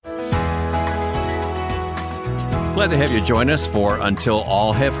Glad to have you join us for Until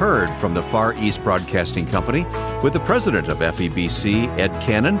All Have Heard from the Far East Broadcasting Company with the president of FEBC, Ed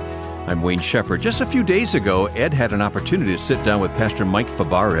Cannon. I'm Wayne Shepherd. Just a few days ago, Ed had an opportunity to sit down with Pastor Mike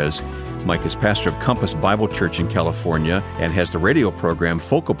Fabarez. Mike is pastor of Compass Bible Church in California and has the radio program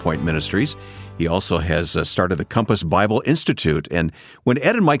Focal Point Ministries. He also has started the Compass Bible Institute. And when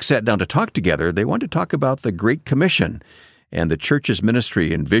Ed and Mike sat down to talk together, they wanted to talk about the Great Commission and the church's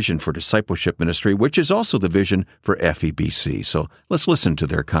ministry and vision for discipleship ministry, which is also the vision for FEBC. So let's listen to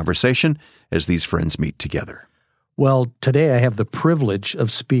their conversation as these friends meet together. Well, today I have the privilege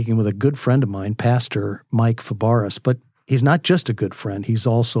of speaking with a good friend of mine, Pastor Mike Fabarez. But he's not just a good friend, he's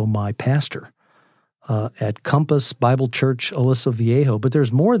also my pastor at Compass Bible Church, Aliso Viejo. But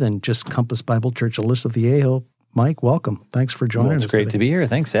there's more than just Compass Bible Church, Aliso Viejo. Mike, welcome. Thanks for joining us. It's great to be here.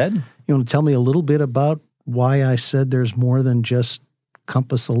 Thanks, Ed. You want to tell me a little bit about why I said there's more than just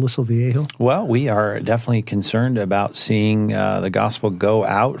Compass Aliso Viejo? Well, we are definitely concerned about seeing the gospel go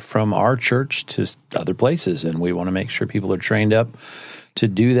out from our church to other places, and we want to make sure people are trained up to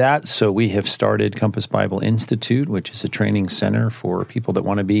do that. So we have started Compass Bible Institute, which is a training center for people that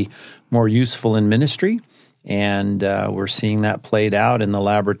want to be more useful in ministry. And we're seeing that played out in the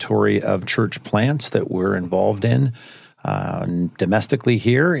laboratory of church plants that we're involved in domestically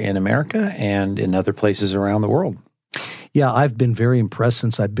here in America and in other places around the world. Yeah, I've been very impressed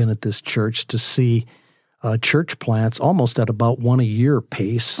since I've been at this church to see church plants almost at about one a year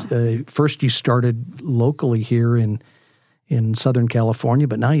pace. First, you started locally here in Southern California,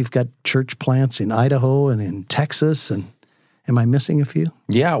 but now you've got church plants in Idaho and in Texas. And am I missing a few?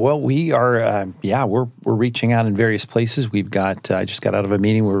 Yeah, well, we are. We're reaching out in various places. We've got. I just got out of a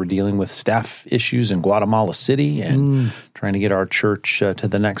meeting where we're dealing with staff issues in Guatemala City and trying to get our church to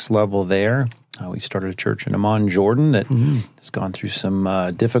the next level there. We started a church in Amman, Jordan that has gone through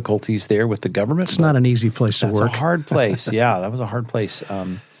some difficulties there with the government. It's not an easy place to work. It's a hard place. Yeah, that was a hard place.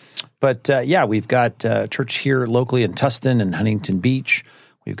 But we've got church here locally in Tustin and Huntington Beach.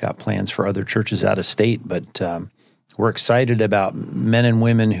 We've got plans for other churches out of state, but we're excited about men and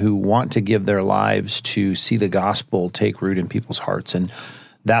women who want to give their lives to see the gospel take root in people's hearts. And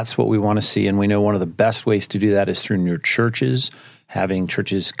that's what we want to see. And we know one of the best ways to do that is through new churches, having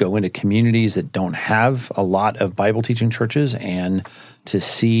churches go into communities that don't have a lot of Bible teaching churches, and to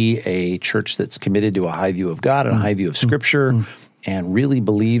see a church that's committed to a high view of God and a high view of Scripture and really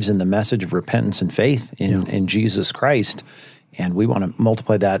believes in the message of repentance and faith in Jesus Christ. And we want to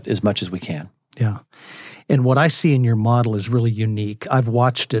multiply that as much as we can. Yeah. And what I see in your model is really unique. I've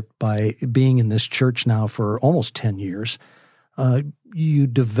watched it by being in this church now for almost 10 years. You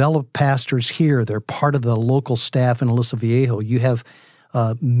develop pastors here. They're part of the local staff in Aliso Viejo. You have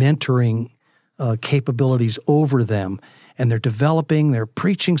mentoring capabilities over them, and they're developing, they're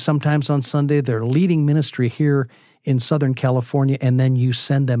preaching sometimes on Sunday, they're leading ministry here in Southern California, and then you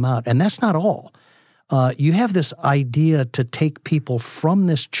send them out. And that's not all. You have this idea to take people from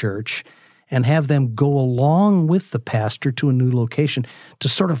this church and have them go along with the pastor to a new location to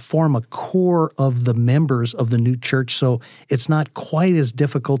sort of form a core of the members of the new church, so it's not quite as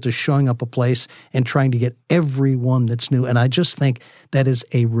difficult as showing up a place and trying to get everyone that's new. And I just think that is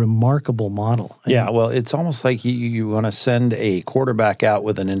a remarkable model. Yeah, well, it's almost like you want to send a quarterback out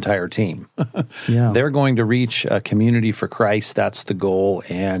with an entire team. Yeah. They're going to reach a community for Christ. That's the goal.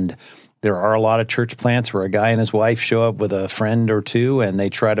 And there are a lot of church plants where a guy and his wife show up with a friend or two, and they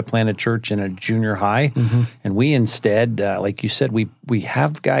try to plant a church in a junior high. And we instead, like you said, we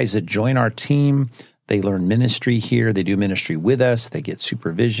have guys that join our team. They learn ministry here. They do ministry with us. They get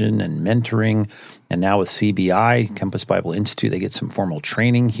supervision and mentoring. And now with CBI, Compass Bible Institute, they get some formal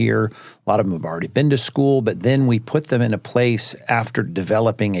training here. A lot of them have already been to school, but then we put them in a place after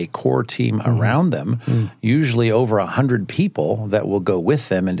developing a core team around them, usually over 100 people that will go with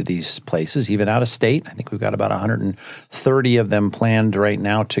them into these places, even out of state. I think we've got about 130 of them planned right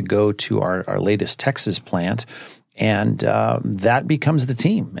now to go to our latest Texas plant. And that becomes the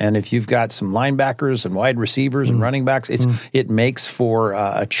team. And if you've got some linebackers and wide receivers and running backs, it makes for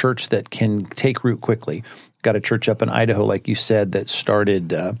a church that can take root quickly. Got a church up in Idaho, like you said, that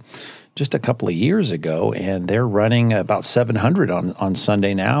started just a couple of years ago, and they're running about 700 on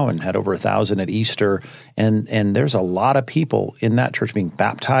Sunday now and had over 1,000 at Easter. And there's a lot of people in that church being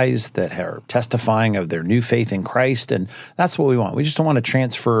baptized that are testifying of their new faith in Christ. And that's what we want. We just don't want to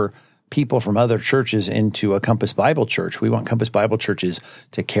transfer people from other churches into a Compass Bible Church. We want Compass Bible Churches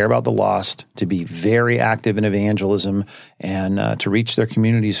to care about the lost, to be very active in evangelism, and to reach their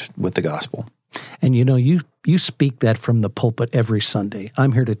communities with the gospel. And you know, you speak that from the pulpit every Sunday.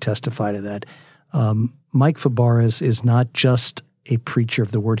 I'm here to testify to that. Mike Fabarez is not just a preacher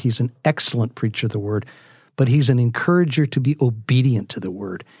of the word. He's an excellent preacher of the word, but he's an encourager to be obedient to the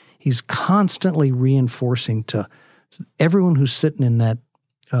word. He's constantly reinforcing to everyone who's sitting in that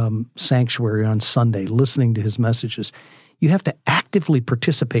sanctuary on Sunday listening to his messages, you have to actively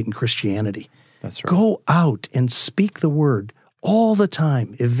participate in Christianity. That's right. Go out and speak the word all the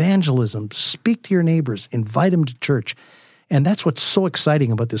time. Evangelism, speak to your neighbors, invite them to church. And that's what's so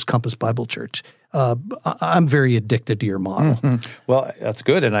exciting about this Compass Bible Church. I'm very addicted to your model. Mm-hmm. Well, that's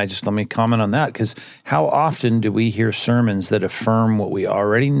good. And let me comment on that, because how often do we hear sermons that affirm what we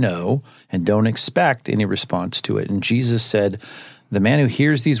already know and don't expect any response to it? And Jesus said, the man who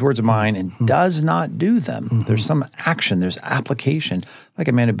hears these words of mine and does not do them, there's some action, there's application, like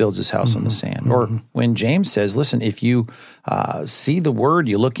a man who builds his house on the sand. Or when James says, listen, if you see the word,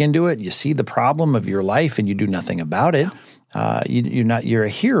 you look into it, you see the problem of your life and you do nothing about it, you're a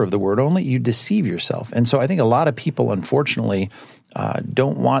hearer of the word only, you deceive yourself. And so I think a lot of people, unfortunately,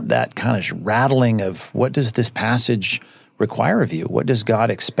 don't want that kind of rattling of what does this passage require of you? What does God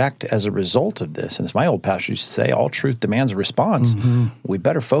expect as a result of this? And as my old pastor used to say, all truth demands a response. We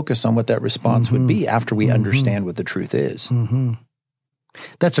better focus on what that response would be after we understand what the truth is.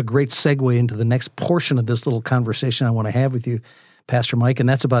 That's a great segue into the next portion of this little conversation I want to have with you, Pastor Mike, and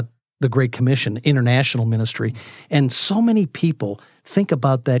that's about the Great Commission, international ministry. And so many people think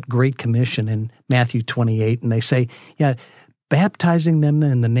about that Great Commission in Matthew 28, and they say, yeah, baptizing them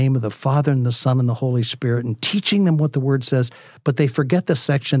in the name of the Father and the Son and the Holy Spirit and teaching them what the Word says, but they forget the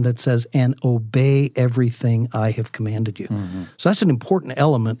section that says, and obey everything I have commanded you. So that's an important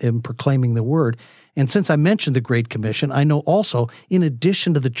element in proclaiming the Word. And since I mentioned the Great Commission, I know also, in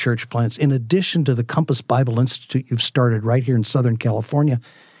addition to the church plants, in addition to the Compass Bible Institute you've started right here in Southern California,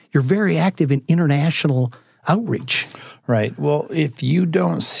 you're very active in international outreach. Right. Well, if you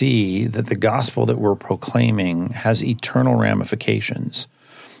don't see that the gospel that we're proclaiming has eternal ramifications,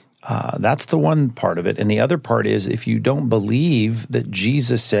 that's the one part of it. And the other part is if you don't believe that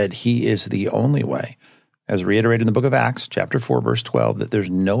Jesus said he is the only way, as reiterated in the book of Acts, chapter 4, verse 12, that there's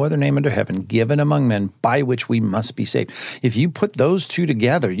no other name under heaven given among men by which we must be saved. If you put those two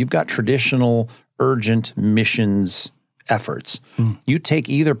together, you've got traditional, urgent missions efforts. You take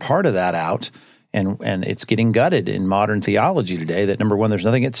either part of that out, and it's getting gutted in modern theology today that, number one, there's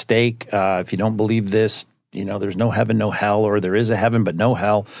nothing at stake. If you don't believe this, there's no heaven, no hell, or there is a heaven but no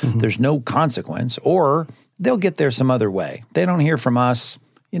hell. There's no consequence, or they'll get there some other way. They don't hear from us.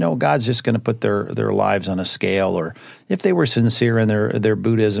 God's just going to put their lives on a scale, or if they were sincere in their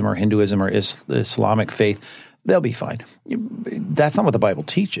Buddhism or Hinduism or Islamic faith, they'll be fine. That's not what the Bible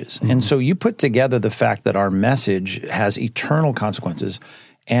teaches. And so you put together the fact that our message has eternal consequences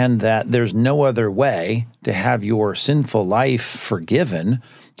and that there's no other way to have your sinful life forgiven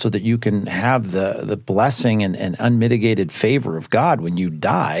so that you can have the blessing and unmitigated favor of God when you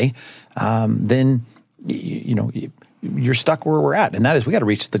die, then you're stuck where we're at. And that is, we got to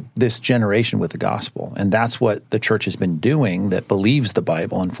reach this generation with the gospel. And that's what the church has been doing that believes the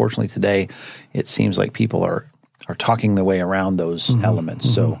Bible. Unfortunately, today, it seems like people are talking their way around those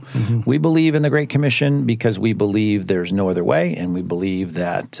elements. So we believe in the Great Commission because we believe there's no other way, and we believe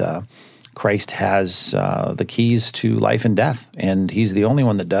that Christ has the keys to life and death, and he's the only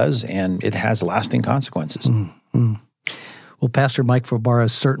one that does, and it has lasting consequences. Well, Pastor Mike Fabara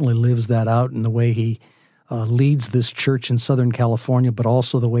certainly lives that out in the way he leads this church in Southern California, but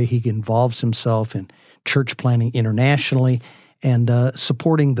also the way he involves himself in church planning internationally and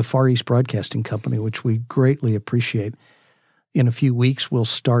supporting the Far East Broadcasting Company, which we greatly appreciate. In a few weeks, we'll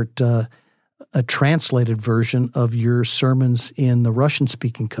start a translated version of your sermons in the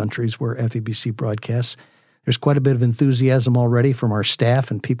Russian-speaking countries where FEBC broadcasts. There's quite a bit of enthusiasm already from our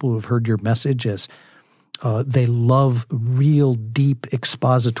staff and people who have heard your message as they love real, deep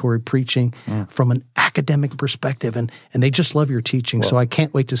expository preaching from an academic perspective, and they just love your teaching. Well, so I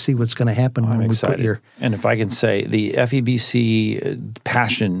can't wait to see what's going to happen when we put your... And if I can say, the FEBC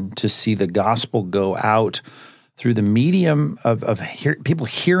passion to see the gospel go out through the medium of people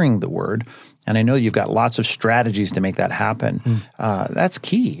hearing the word, and I know you've got lots of strategies to make that happen. That's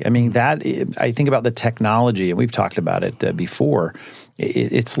key. I mean, I think about the technology, and we've talked about it before.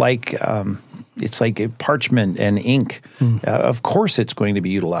 It's like parchment and ink. Of course, it's going to be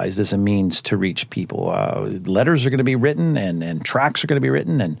utilized as a means to reach people. Letters are going to be written, and tracts are going to be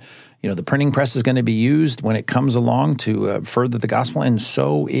written, and the printing press is going to be used when it comes along to further the gospel. And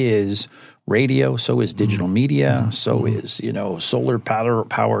so is radio, so is digital media, so is solar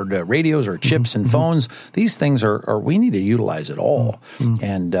powered radios or chips and phones. These things are we need to utilize it all,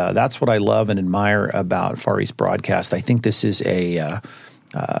 and that's what I love and admire about Far East Broadcast. I think this is a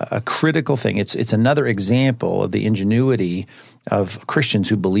critical thing. It's another example of the ingenuity of Christians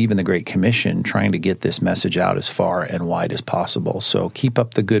who believe in the Great Commission, trying to get this message out as far and wide as possible. So keep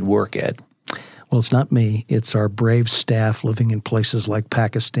up the good work, Ed. Well, it's not me. It's our brave staff living in places like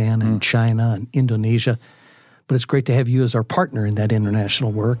Pakistan and China and Indonesia. But it's great to have you as our partner in that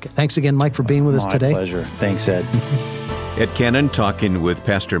international work. Thanks again, Mike, for being with us today. My pleasure. Thanks, Ed. Ed Cannon talking with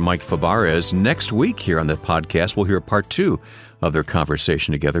Pastor Mike Fabarez. Next week here on the podcast, we'll hear part 2 of their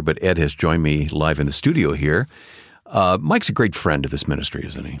conversation together. But Ed has joined me live in the studio here. Mike's a great friend of this ministry,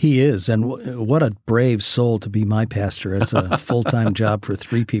 isn't he? He is, and what a brave soul to be my pastor. It's a full-time job for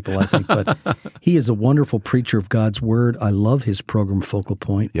 3 people, I think, but he is a wonderful preacher of God's Word. I love his program, Focal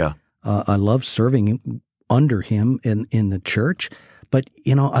Point. Yeah. I love serving under him in the church, but,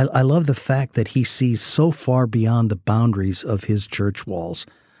 I love the fact that he sees so far beyond the boundaries of his church walls.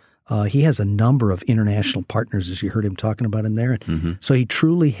 He has a number of international partners, as you heard him talking about in there, so he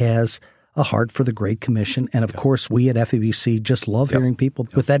truly has a heart for the Great Commission. And of course, we at FEBC just love hearing people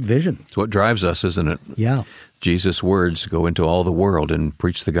with that vision. It's what drives us, isn't it? Yeah. Jesus' words, go into all the world and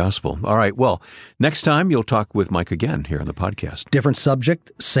preach the gospel. All right. Well, next time you'll talk with Mike again here on the podcast. Different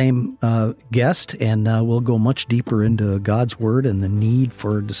subject, same guest, and we'll go much deeper into God's Word and the need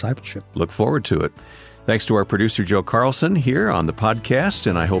for discipleship. Look forward to it. Thanks to our producer, Joe Carlson, here on the podcast,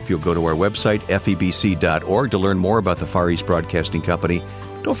 and I hope you'll go to our website, febc.org, to learn more about the Far East Broadcasting Company.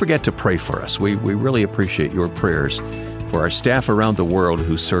 Don't forget to pray for us. We really appreciate your prayers for our staff around the world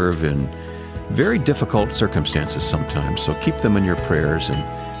who serve in very difficult circumstances sometimes. So keep them in your prayers,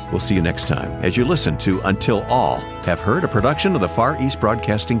 and we'll see you next time as you listen to Until All Have Heard, a production of the Far East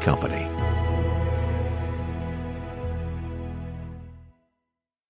Broadcasting Company.